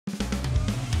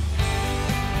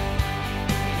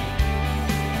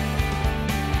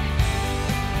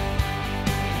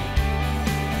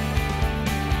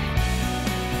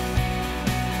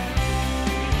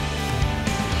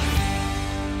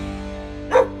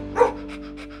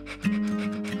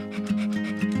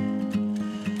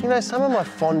You know, some of my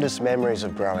fondest memories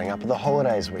of growing up are the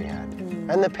holidays we had,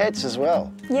 and the pets as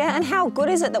well. Yeah, and how good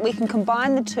is it that we can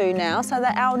combine the two now so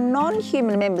that our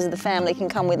non-human members of the family can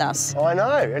come with us? I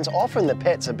know, and it's often the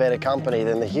pets are better company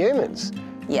than the humans.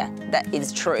 Yeah, that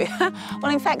is true.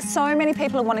 Well, in fact, so many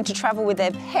people are wanting to travel with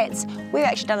their pets. We've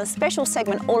actually done a special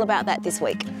segment all about that this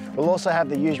week. We'll also have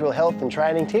the usual health and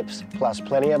training tips, plus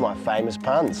plenty of my famous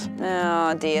puns.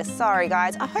 Oh dear, sorry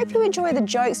guys. I hope you enjoy the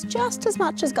jokes just as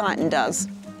much as Gyton does.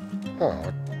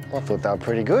 Oh, I thought they were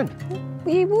pretty good.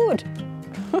 You would.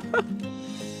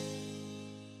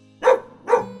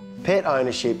 Pet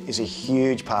ownership is a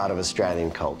huge part of Australian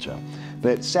culture,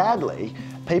 but sadly,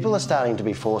 people are starting to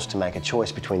be forced to make a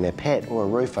choice between their pet or a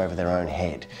roof over their own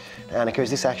head. Annika,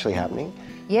 is this actually happening?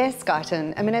 Yes,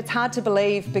 Gyton. I mean, it's hard to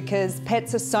believe because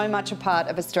pets are so much a part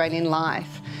of Australian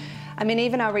life. I mean,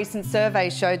 even our recent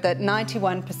survey showed that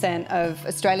 91% of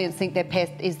Australians think their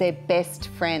pet is their best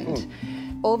friend.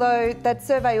 Although that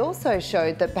survey also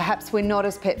showed that perhaps we're not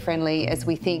as pet-friendly as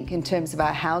we think in terms of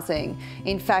our housing.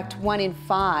 In fact, 1 in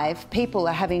 5 people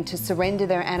are having to surrender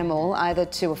their animal either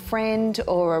to a friend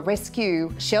or a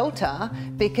rescue shelter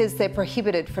because they're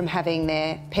prohibited from having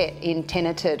their pet in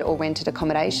tenanted or rented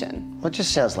accommodation. Well, it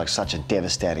just sounds like such a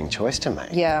devastating choice to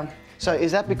make. Yeah. So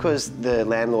is that because the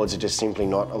landlords are just simply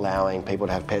not allowing people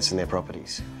to have pets in their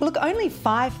properties? Look, only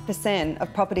 5%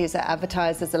 of properties are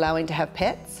advertised as allowing to have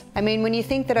pets. I mean, when you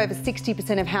think that over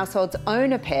 60% of households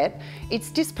own a pet,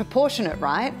 it's disproportionate,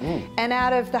 right? And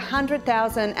out of the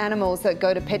 100,000 animals that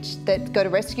go to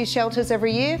rescue shelters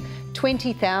every year,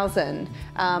 20,000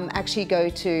 actually go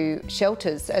to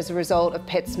shelters as a result of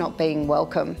pets not being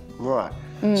welcome. Right.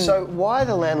 So why are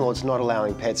the landlords not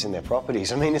allowing pets in their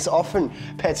properties? I mean, it's often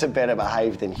pets are better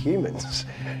behaved than humans.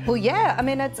 Well, yeah, I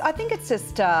mean, I think it's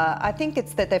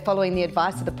that they're following the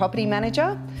advice of the property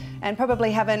manager and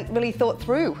probably haven't really thought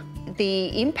through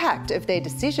the impact of their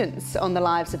decisions on the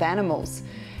lives of animals.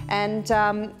 And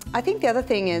I think the other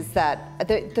thing is that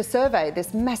the survey,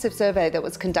 this massive survey that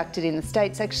was conducted in the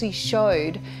States, actually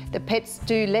showed that pets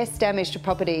do less damage to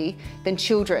property than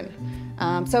children.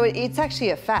 So it's actually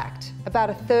a fact, about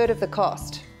a third of the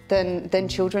cost than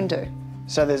children do.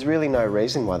 So there's really no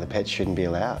reason why the pets shouldn't be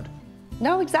allowed?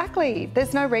 No, exactly.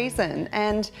 There's no reason.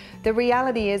 And the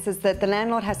reality is that the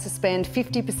landlord has to spend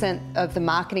 50% of the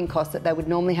marketing costs that they would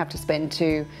normally have to spend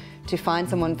to find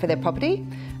someone for their property,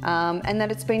 and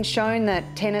that it's been shown that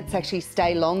tenants actually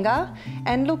stay longer.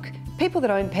 And look, people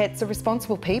that own pets are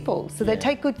responsible people, so they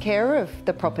take good care of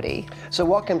the property. So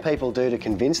what can people do to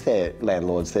convince their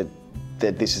landlords that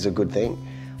this is a good thing?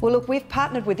 Well, look, we've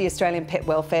partnered with the Australian Pet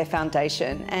Welfare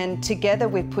Foundation, and together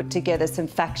we've put together some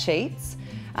fact sheets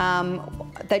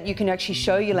that you can actually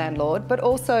show your landlord, but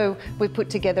also we've put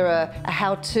together a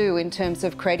how-to in terms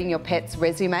of creating your pet's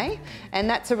resume, and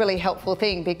that's a really helpful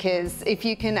thing because if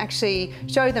you can actually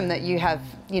show them that you have,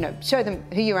 show them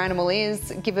who your animal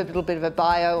is, give a little bit of a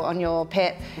bio on your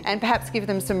pet, and perhaps give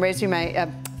them some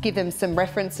give them some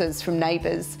references from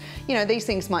neighbours. These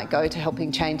things might go to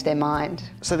helping change their mind.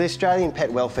 So the Australian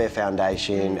Pet Welfare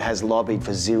Foundation has lobbied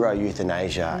for zero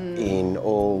euthanasia in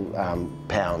all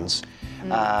pounds.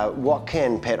 What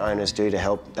can pet owners do to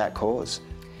help that cause?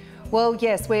 Well,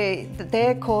 yes,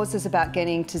 their cause is about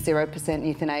getting to 0%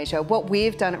 euthanasia. What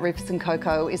we've done at Rufus &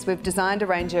 Coco is we've designed a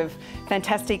range of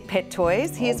fantastic pet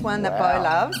toys. Here's one that Bo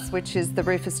loves, which is the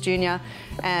Rufus Jr.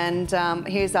 And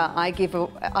here's our I Give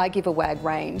a Wag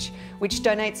range, which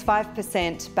donates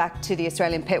 5% back to the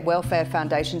Australian Pet Welfare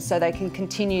Foundation so they can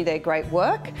continue their great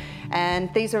work. And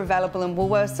these are available in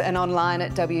Woolworths and online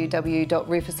at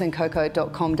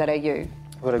www.rufusandcoco.com.au.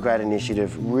 What a great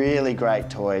initiative, really great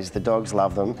toys, the dogs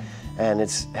love them, and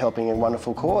it's helping a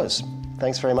wonderful cause.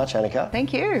 Thanks very much, Annika.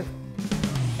 Thank you.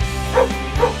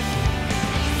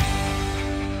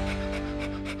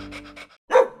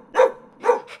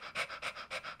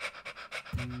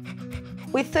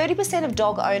 With 30% of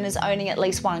dog owners owning at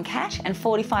least one cat and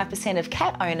 45% of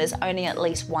cat owners owning at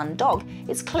least one dog,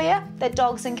 it's clear that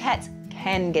dogs and cats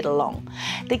can get along.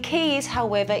 The key is,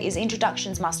 however,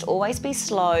 introductions must always be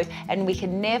slow, and we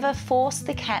can never force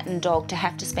the cat and dog to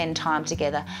have to spend time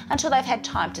together until they've had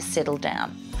time to settle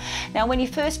down. Now, when you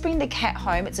first bring the cat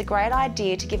home, it's a great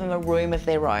idea to give them a room of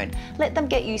their own. Let them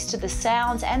get used to the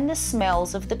sounds and the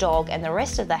smells of the dog and the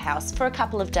rest of the house for a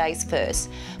couple of days first.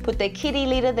 Put their kitty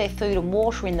litter, their food and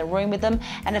water in the room with them,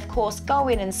 and of course go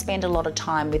in and spend a lot of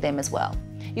time with them as well.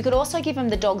 You could also give them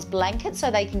the dog's blanket so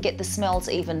they can get the smells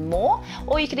even more,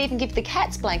 or you could even give the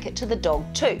cat's blanket to the dog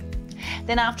too.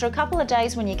 Then after a couple of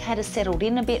days, when your cat has settled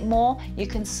in a bit more, you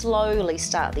can slowly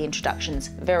start the introductions,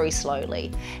 very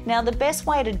slowly. Now the best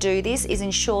way to do this is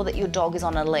ensure that your dog is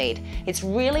on a lead. It's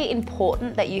really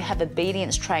important that you have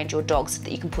obedience trained your dog so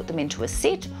that you can put them into a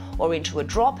sit or into a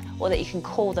drop, or that you can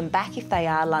call them back if they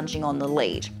are lunging on the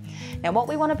lead. Now what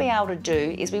we want to be able to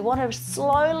do is we want to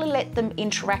slowly let them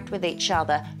interact with each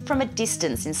other from a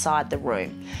distance inside the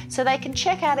room. So they can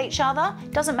check out each other.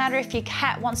 Doesn't matter if your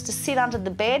cat wants to sit under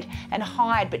the bed and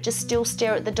hide but just still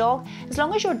stare at the dog. As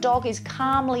long as your dog is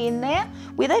calmly in there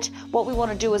with it, what we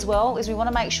want to do as well is we want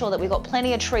to make sure that we've got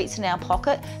plenty of treats in our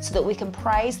pocket so that we can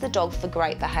praise the dog for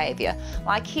great behaviour.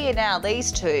 Like here now,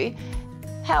 these two,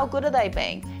 how good are they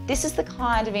being? This is the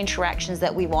kind of interactions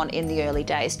that we want in the early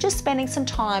days, just spending some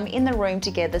time in the room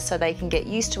together so they can get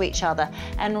used to each other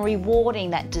and rewarding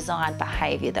that desired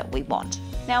behaviour that we want.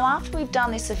 Now after we've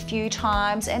done this a few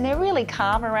times and they're really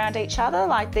calm around each other,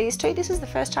 like these two, this is the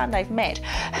first time they've met,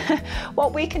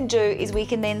 what we can do is we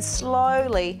can then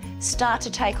slowly start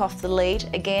to take off the lead.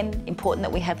 Again, important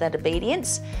that we have that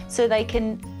obedience so they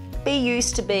can be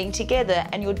used to being together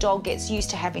and your dog gets used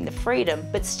to having the freedom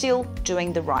but still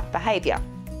doing the right behaviour.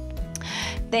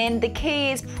 Then the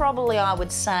key is probably, I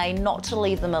would say, not to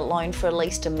leave them alone for at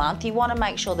least a month. You want to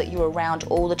make sure that you're around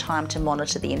all the time to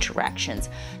monitor the interactions.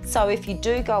 So if you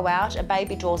do go out, a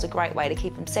baby door is a great way to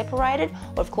keep them separated,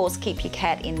 or of course keep your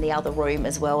cat in the other room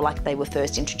as well, like they were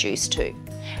first introduced to.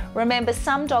 Remember,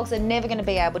 some dogs are never going to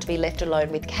be able to be left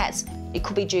alone with cats. It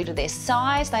could be due to their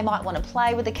size, they might want to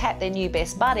play with the cat, their new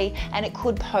best buddy, and it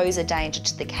could pose a danger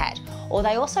to the cat. Or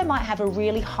they also might have a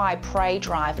really high prey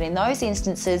drive, and in those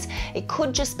instances, it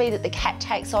could just be that the cat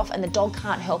takes off and the dog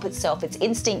can't help itself. Its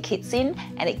instinct kicks in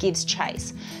and it gives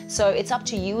chase. So it's up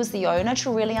to you as the owner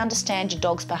to really understand your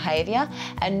dog's behaviour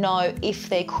and know if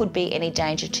there could be any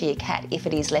danger to your cat if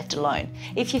it is left alone.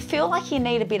 If you feel like you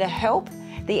need a bit of help,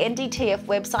 the NDTF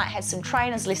website has some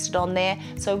trainers listed on there,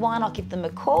 so why not give them a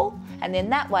call, and then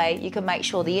that way you can make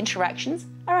sure the interactions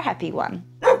are a happy one.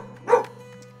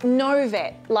 No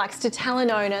vet likes to tell an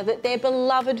owner that their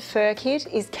beloved fur kit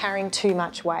is carrying too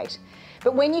much weight.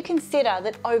 But when you consider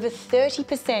that over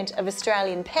 30% of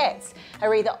Australian pets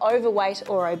are either overweight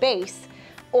or obese,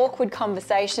 awkward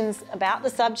conversations about the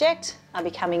subject are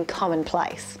becoming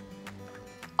commonplace.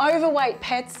 Overweight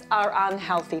pets are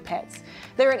unhealthy pets.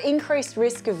 They're at increased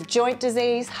risk of joint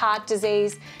disease, heart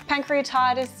disease,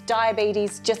 pancreatitis,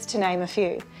 diabetes, just to name a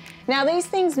few. Now, these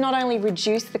things not only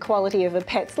reduce the quality of a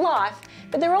pet's life,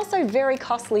 but they're also very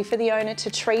costly for the owner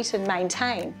to treat and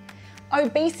maintain.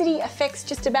 Obesity affects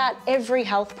just about every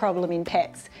health problem in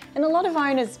pets, and a lot of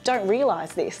owners don't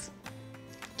realise this.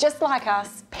 Just like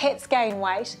us, pets gain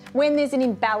weight when there's an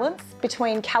imbalance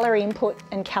between calorie input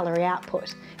and calorie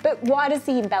output. But why does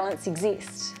the imbalance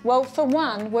exist? Well, for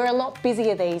one, we're a lot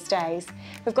busier these days.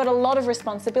 We've got a lot of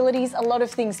responsibilities, a lot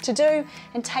of things to do,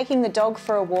 and taking the dog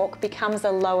for a walk becomes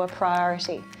a lower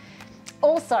priority.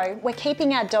 Also, we're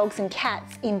keeping our dogs and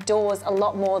cats indoors a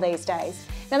lot more these days.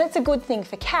 Now that's a good thing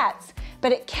for cats,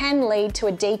 but it can lead to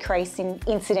a decrease in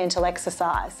incidental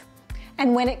exercise.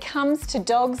 And when it comes to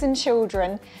dogs and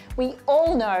children, we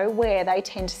all know where they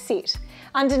tend to sit.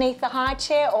 Underneath the high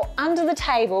chair or under the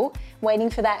table, waiting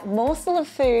for that morsel of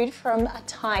food from a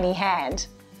tiny hand.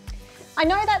 I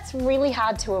know that's really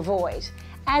hard to avoid,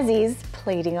 as is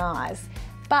pleading eyes.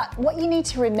 But what you need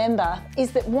to remember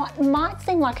is that what might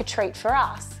seem like a treat for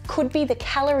us could be the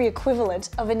calorie equivalent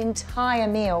of an entire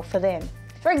meal for them.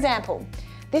 For example,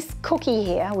 this cookie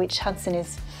here, which Hudson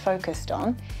is focused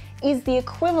on, is the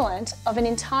equivalent of an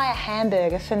entire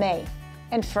hamburger for me.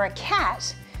 And for a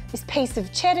cat, this piece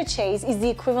of cheddar cheese is the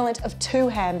equivalent of 2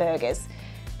 hamburgers.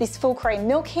 This full cream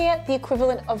milk here, the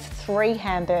equivalent of 3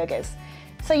 hamburgers.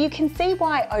 So you can see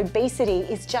why obesity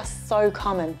is just so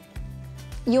common.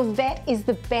 Your vet is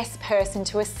the best person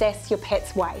to assess your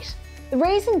pet's weight. The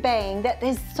reason being that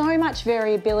there's so much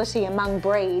variability among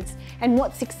breeds and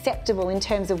what's acceptable in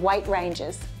terms of weight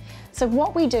ranges. So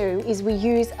what we do is we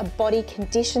use a body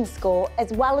condition score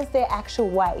as well as their actual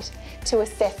weight to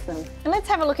assess them. And let's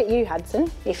have a look at you, Hudson,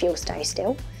 if you'll stay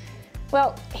still.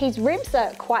 Well, his ribs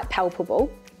are quite palpable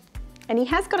and he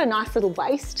has got a nice little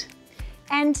waist,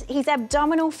 and his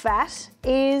abdominal fat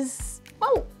is,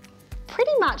 well,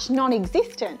 pretty much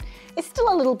non-existent. It's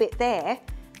still a little bit there,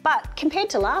 but compared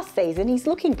to last season, he's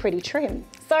looking pretty trim.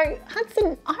 So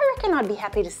Hudson, I reckon I'd be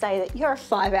happy to say that you're a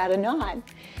 5 out of 9.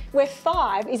 Where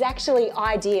 5 is actually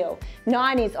ideal,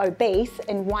 9 is obese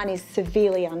and 1 is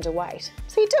severely underweight.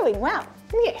 So you're doing well,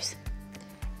 yes.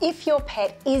 If your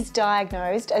pet is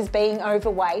diagnosed as being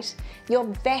overweight, your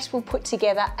vet will put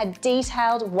together a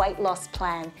detailed weight loss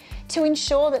plan to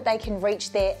ensure that they can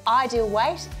reach their ideal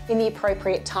weight in the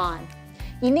appropriate time.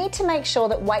 You need to make sure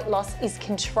that weight loss is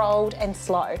controlled and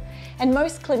slow, and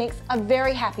most clinics are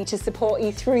very happy to support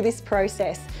you through this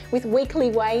process with weekly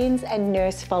weigh-ins and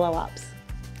nurse follow-ups.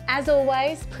 As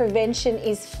always, prevention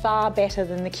is far better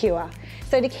than the cure.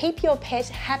 So to keep your pet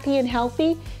happy and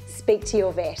healthy, speak to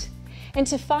your vet. And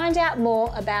to find out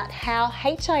more about how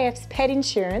HIF's pet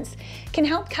insurance can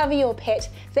help cover your pet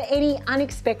for any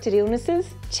unexpected illnesses,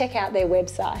 check out their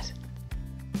website.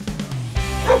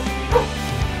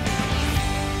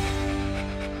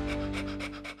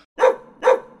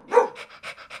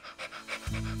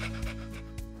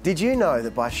 Did you know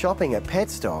that by shopping at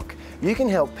PETstock, you can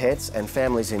help pets and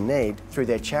families in need through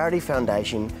their charity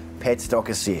foundation, PETstock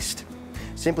Assist?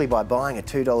 Simply by buying a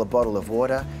 $2 bottle of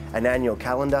water, an annual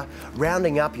calendar,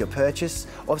 rounding up your purchase,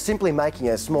 or simply making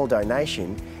a small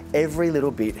donation, every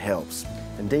little bit helps.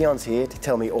 And Dion's here to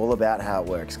tell me all about how it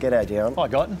works. G'day, Dion. Hi,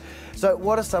 Gyton. So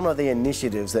what are some of the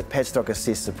initiatives that PETstock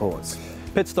Assist supports?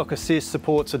 PETstock Assist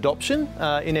supports adoption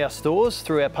in our stores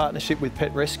through our partnership with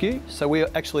Pet Rescue. So we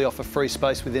actually offer free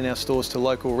space within our stores to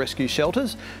local rescue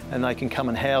shelters, and they can come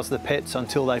and house the pets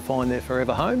until they find their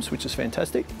forever homes, which is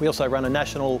fantastic. We also run a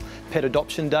National Pet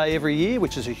Adoption Day every year,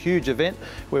 which is a huge event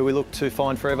where we look to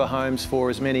find forever homes for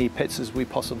as many pets as we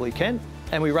possibly can.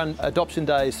 And we run adoption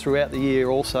days throughout the year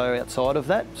also outside of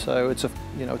that. So it's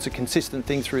a consistent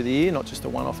thing through the year, not just a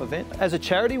one-off event. As a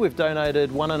charity, we've donated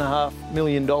 $1.5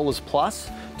 million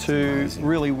plus to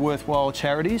really worthwhile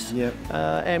charities. Yep.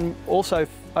 And also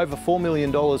over $4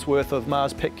 million worth of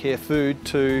Mars Pet Care food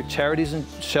to charities and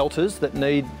shelters that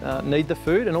need the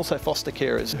food, and also foster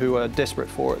carers who are desperate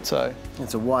for it. So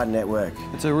it's a wide network.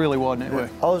 It's a really wide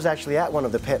network. I was actually at one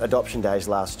of the pet adoption days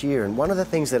last year, and one of the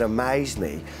things that amazed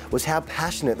me was how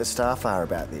passionate the staff are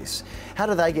about this. How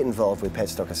do they get involved with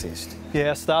PETstock Assist? Yeah,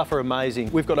 our staff are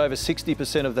amazing. We've got over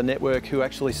 60% of the network who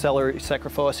actually salary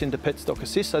sacrifice into PETstock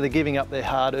Assist, so they're giving up their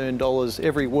hard-earned dollars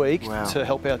every week to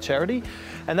help our charity.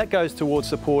 And that goes towards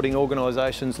supporting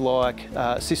organisations like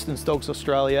Assistance Dogs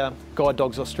Australia, Guide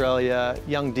Dogs Australia,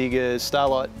 Young Diggers,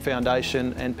 Starlight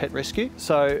Foundation and Pet Rescue.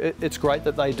 So it's great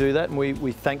that they do that, and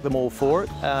we thank them all for it.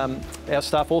 Our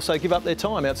staff also give up their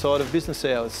time outside of business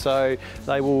hours, so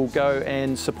they will go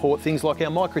and support things like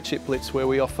our microchip blitz, where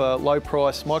we offer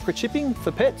low-price microchipping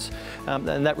for pets,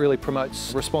 and that really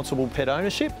promotes responsible pet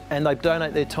ownership. And they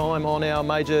donate their time on our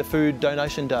major food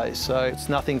donation days, so it's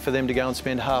nothing for them to go and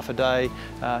spend half a day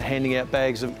handing out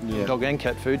bags of dog and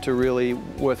cat food to really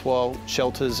worthwhile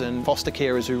shelters and foster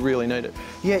carers who really need it.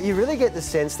 Yeah, you really get the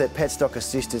sense that PETstock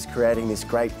Assist is creating this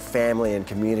great family and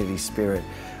community spirit.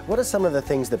 What are some of the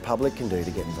things the public can do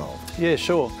to get involved? Yeah,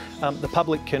 sure. The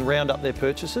public can round up their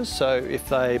purchases, so if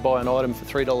they buy an item for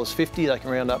 $3.50, they can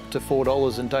round up to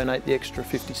 $4 and donate the extra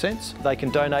 50 cents. They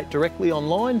can donate directly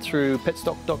online through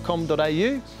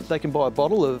petstock.com.au. They can buy a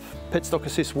bottle of PETstock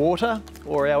Assist water,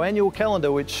 or our annual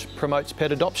calendar, which promotes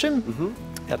pet adoption.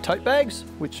 Our tote bags,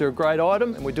 which are a great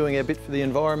item, and we're doing our bit for the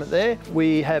environment there.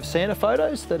 We have Santa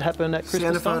photos that happen at Christmas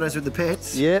Santa time. photos with the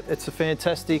pets? Yep, it's a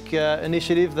fantastic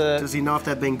initiative. Does he know if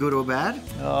they've been good or bad?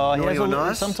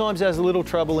 Oh, sometimes he has a little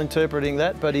trouble interpreting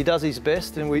that, but he does his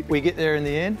best, and we get there in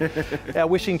the end. Our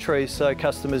wishing trees, so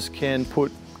customers can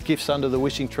put gifts under the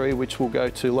wishing tree, which will go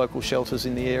to local shelters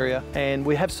in the area. And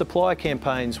we have supplier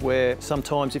campaigns where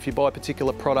sometimes if you buy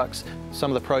particular products, some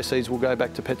of the proceeds will go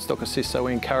back to PETstock Assist, so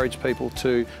we encourage people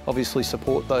to obviously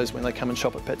support those when they come and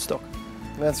shop at PETstock.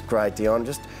 That's great, Dion.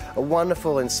 Just a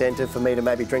wonderful incentive for me to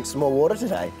maybe drink some more water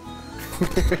today.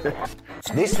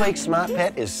 This week's Smart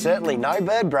Pet is certainly no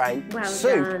bird brain.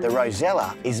 Sue, the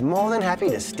Rosella, is more than happy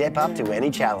to step up to any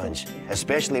challenge,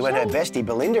 especially when her bestie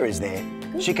Belinda is there.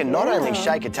 She can not only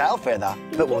shake a tail feather,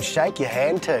 but will shake your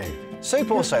hand too.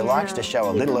 Soup also likes to show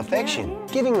a little affection,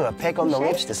 giving you a peck on the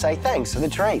lips to say thanks for the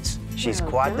treats. She's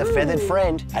quite the feathered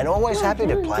friend and always happy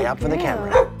to play up for the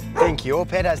camera. Think your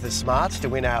pet has the smarts to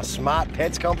win our Smart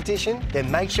Pets competition? Then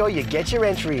make sure you get your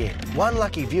entry in. One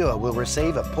lucky viewer will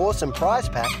receive a Pawsome prize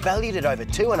pack valued at over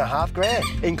 $2.5 grand,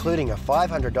 including a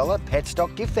 $500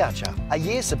 PETstock gift voucher, a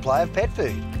year's supply of pet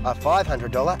food, a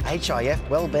 $500 HIF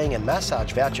Wellbeing and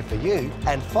Massage voucher for you,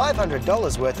 and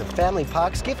 $500 worth of Family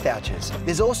Parks gift vouchers.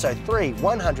 There's also 3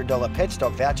 $100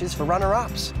 PETstock vouchers for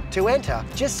runner-ups. To enter,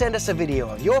 just send us a video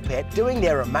of your pet doing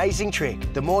their amazing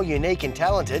trick. The more unique and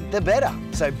talented, the better.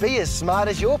 So be as smart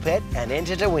as your pet and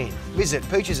enter to win. Visit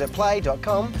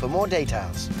poochesatplay.com for more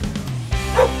details.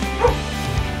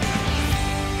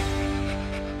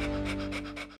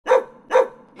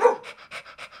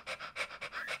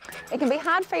 It can be hard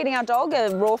hard feeding our dog a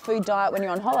raw food diet when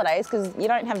you're on holidays because you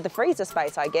don't have the freezer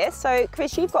space, I guess. So,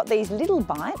 Chris, you've got these little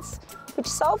bites which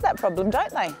solve that problem,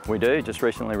 don't they? We do, just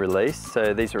recently released.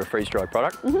 So these are a freeze-dried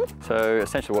product. So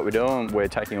essentially what we're doing, we're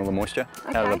taking all the moisture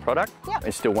out of the product. Yep.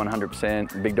 It's still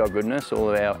 100% big dog goodness. All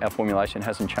of our formulation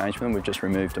hasn't changed for them. We've just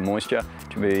removed the moisture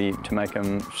to make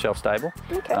them shelf-stable.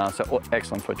 Okay. So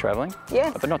excellent for travelling.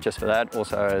 Yes. But not just for that,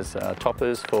 also as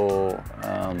toppers for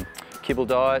kibble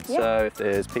diet. Yep. So if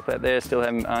there's people out there still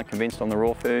aren't convinced on the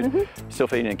raw food, still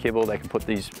feeding a kibble, they can put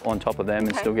these on top of them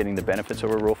and still getting the benefits of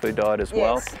a raw food diet as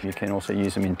well. You can also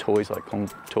use them in toys like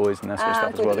toys and that sort of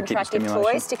stuff as well to keep the stimulation.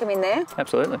 Toys, stick them in there.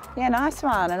 Absolutely. Yeah, nice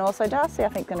one. And also Darcy, I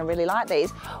think, going to really like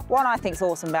these. What I think's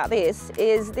awesome about this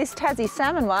is this Tassie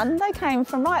salmon one, they came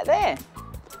from right there.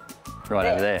 Right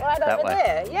over there, right that over way.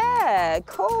 there. Yeah,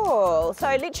 cool.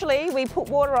 So literally we put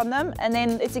water on them and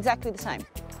then it's exactly the same.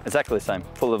 Exactly the same,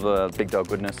 full of big dog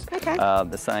goodness. Okay.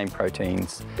 The same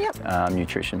proteins,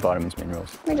 nutrition, vitamins,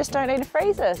 minerals. We just don't need a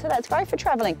freezer, so that's great for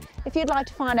travelling. If you'd like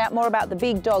to find out more about the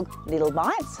Big Dog Little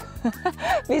Bites,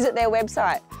 visit their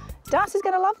website. Darcy's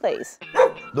going to love these.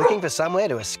 Looking for somewhere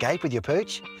to escape with your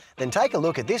pooch? Then take a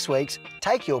look at this week's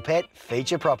Take Your Pet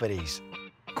feature properties.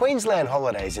 Queensland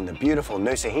holidays in the beautiful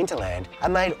Noosa hinterland are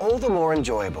made all the more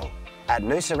enjoyable at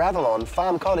Noosa Avalon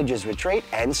Farm Cottages Retreat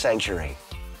and Sanctuary.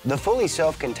 The fully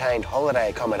self-contained holiday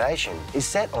accommodation is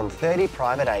set on 30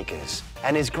 private acres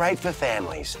and is great for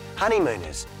families,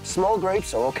 honeymooners, small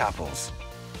groups or couples.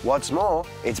 What's more,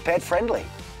 it's pet-friendly.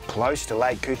 Close to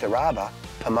Lake Cootharaba,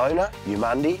 Pomona,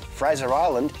 Umundi, Fraser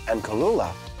Island and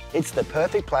Cooloola, it's the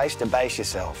perfect place to base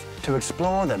yourself to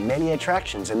explore the many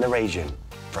attractions in the region.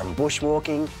 From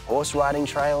bushwalking, horse riding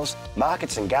trails,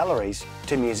 markets and galleries,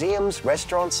 to museums,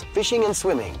 restaurants, fishing and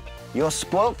swimming. You're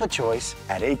spoilt for choice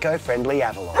at eco-friendly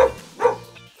Avalon.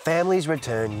 Families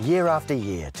return year after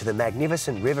year to the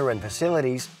magnificent river and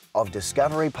facilities of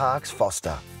Discovery Parks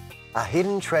Foster, a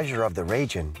hidden treasure of the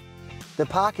region. The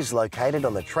park is located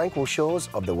on the tranquil shores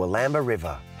of the Willamba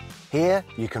River. Here,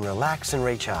 you can relax and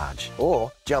recharge,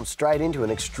 or jump straight into an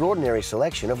extraordinary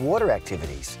selection of water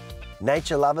activities.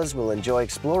 Nature lovers will enjoy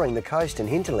exploring the coast and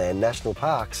hinterland national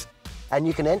parks, and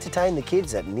you can entertain the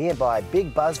kids at nearby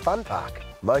Big Buzz Fun Park.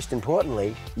 Most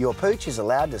importantly, your pooch is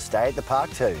allowed to stay at the park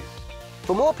too.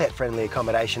 For more pet-friendly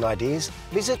accommodation ideas,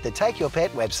 visit the Take Your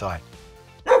Pet website.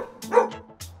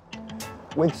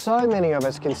 With so many of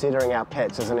us considering our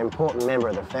pets as an important member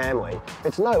of the family,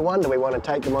 it's no wonder we want to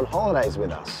take them on holidays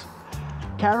with us.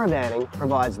 Caravanning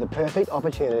provides the perfect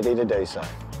opportunity to do so.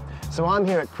 So I'm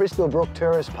here at Crystal Brook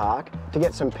Tourist Park to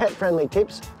get some pet-friendly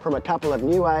tips from a couple of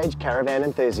new age caravan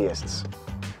enthusiasts.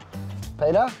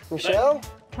 Peter, Michelle?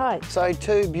 Hi. So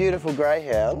 2 beautiful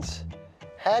greyhounds.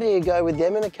 How do you go with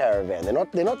them in a caravan?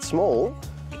 They're not small.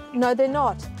 No, they're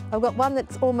not. I've got one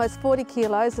that's almost 40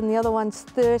 kilos and the other one's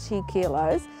 30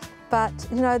 kilos. But,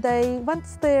 you know,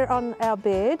 once they're on our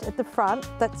bed at the front,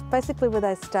 that's basically where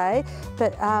they stay.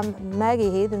 But Maggie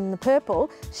here, in the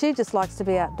purple, she just likes to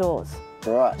be outdoors.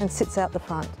 Right. And sits out the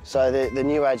front. So the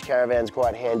new age caravan's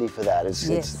quite handy for that.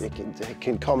 Yes. It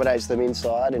can accommodate them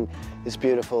inside, and this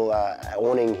beautiful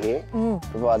awning here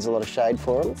provides a lot of shade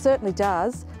for them. It certainly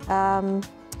does.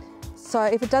 So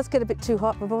if it does get a bit too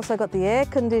hot, we've also got the air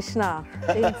conditioner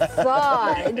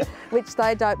inside, which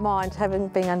they don't mind having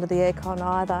being under the aircon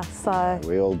either. So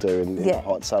we all do in a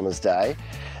hot summer's day.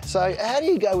 So how do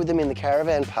you go with them in the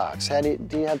caravan parks? Do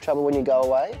you have trouble when you go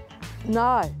away?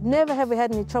 No, never have we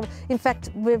had any trouble. In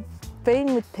fact, we've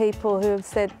been with people who have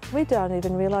said, we don't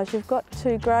even realise you've got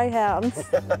 2 greyhounds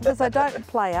because they don't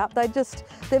play up.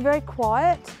 They're very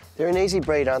quiet. They're an easy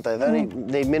breed, aren't they? They only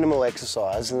need minimal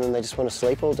exercise and then they just want to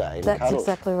sleep all day and That's cuddle.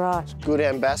 Exactly right. Good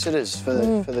ambassadors for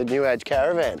the new age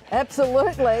caravan.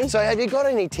 Absolutely. So have you got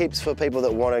any tips for people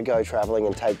that want to go travelling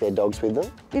and take their dogs with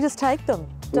them? You just take them.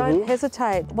 Don't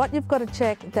hesitate. What you've got to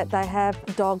check that they have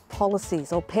dog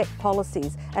policies or pet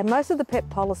policies. And most of the pet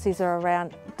policies are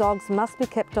around dogs must be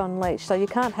kept on leash, so you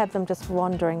can't have them just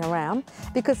wandering around.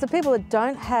 Because the people that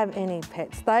don't have any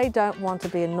pets, they don't want to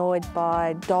be annoyed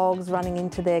by dogs running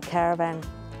into their caravan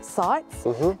sites.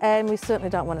 And we certainly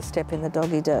don't want to step in the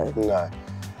doggy do. No.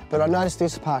 But I noticed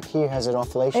this park here has an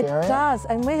off-leash area. It does,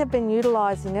 and we have been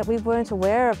utilising it. We weren't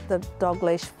aware of the dog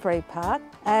leash-free part,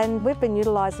 and we've been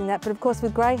utilising that. But of course,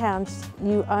 with greyhounds,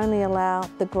 you only allow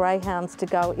the greyhounds to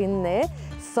go in there.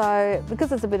 So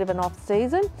because it's a bit of an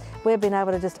off-season, we've been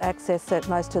able to just access it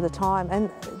most of the time.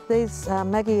 And these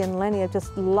Maggie and Lenny have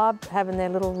just loved having their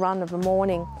little run of the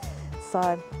morning.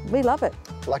 So we love it.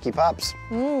 Lucky pups.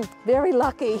 Very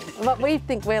lucky, but we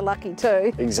think we're lucky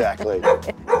too. Exactly.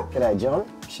 G'day,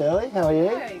 John. Shirley, how are you?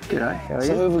 G'day, how are you?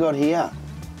 So who have we got here?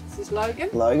 This is Logan.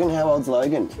 Logan, how old's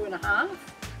Logan? 2.5.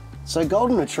 So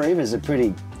golden retrievers are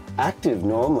pretty active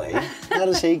normally. How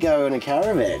does he go in a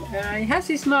caravan? He has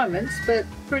his moments, but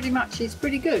pretty much he's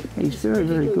pretty good. He's very,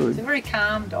 very good. He's a very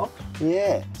calm dog.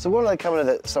 Yeah. So what are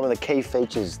some of the key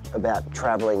features about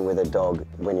travelling with a dog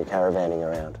when you're caravanning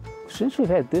around? Since we've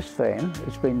had this van,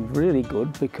 it's been really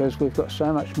good because we've got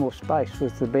so much more space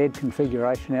with the bed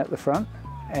configuration out the front.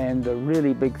 And the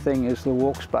really big thing is the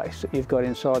walk space that you've got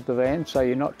inside the van, so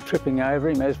you're not tripping over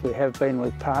him as we have been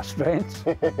with past vans.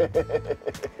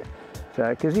 So,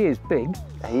 because he is big.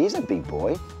 He is a big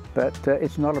boy. But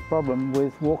it's not a problem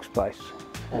with walk space,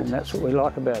 and that's what we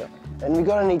like about it. And you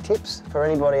got any tips for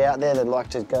anybody out there that'd like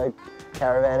to go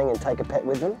caravanning and take a pet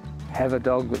with them? Have a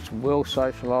dog that's well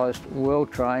socialised, well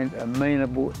trained,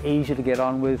 amenable, easy to get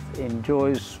on with,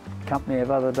 enjoys company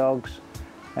of other dogs,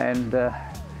 and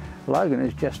Logan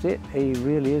is just it. He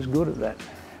really is good at that.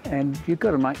 And you've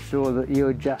got to make sure that you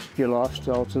adjust your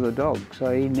lifestyle to the dog. So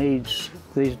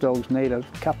these dogs need a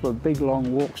couple of big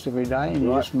long walks every day, and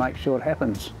you just make sure it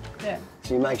happens. Yeah.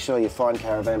 So you make sure you find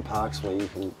caravan parks where you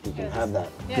can have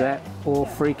that. Yeah. That or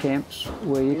free camps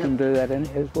where you can do that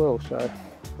as well. So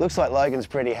looks like Logan's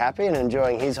pretty happy and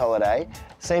enjoying his holiday.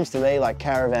 Seems to me like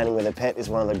caravanning with a pet is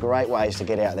one of the great ways to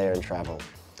get out there and travel.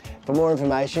 For more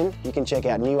information, you can check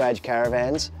out New Age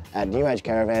Caravans at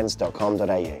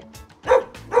newagecaravans.com.au.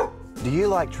 Do you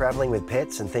like travelling with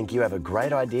pets and think you have a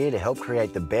great idea to help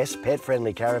create the best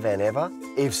pet-friendly caravan ever?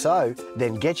 If so,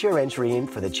 then get your entry in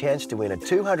for the chance to win a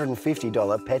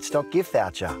 $250 PETstock gift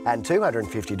voucher and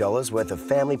 $250 worth of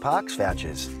family parks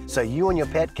vouchers, so you and your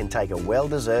pet can take a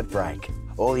well-deserved break.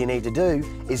 All you need to do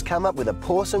is come up with a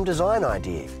pawsome design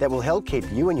idea that will help keep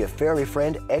you and your furry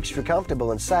friend extra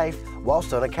comfortable and safe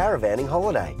whilst on a caravanning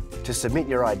holiday. To submit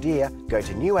your idea, go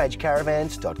to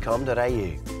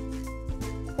newagecaravans.com.au.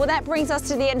 Well, that brings us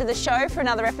to the end of the show for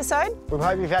another episode. We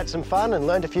hope you've had some fun and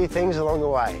learned a few things along the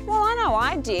way. Well, I know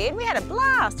I did. We had a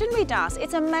blast, didn't we, Das?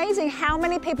 It's amazing how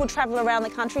many people travel around the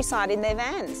countryside in their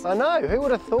vans. I know, who would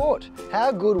have thought?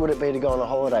 How good would it be to go on a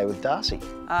holiday with Darcy?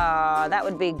 Oh, that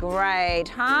would be great,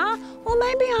 huh? Well,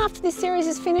 maybe after this series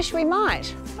is finished, we might.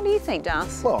 What do you think,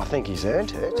 Das? Well, I think he's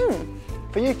earned it.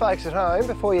 For you folks at home,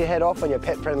 before you head off on your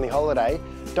pet-friendly holiday,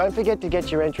 don't forget to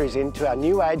get your entries into our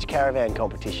New Age Caravan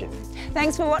competition.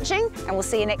 Thanks for watching, and we'll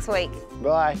see you next week.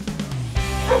 Bye.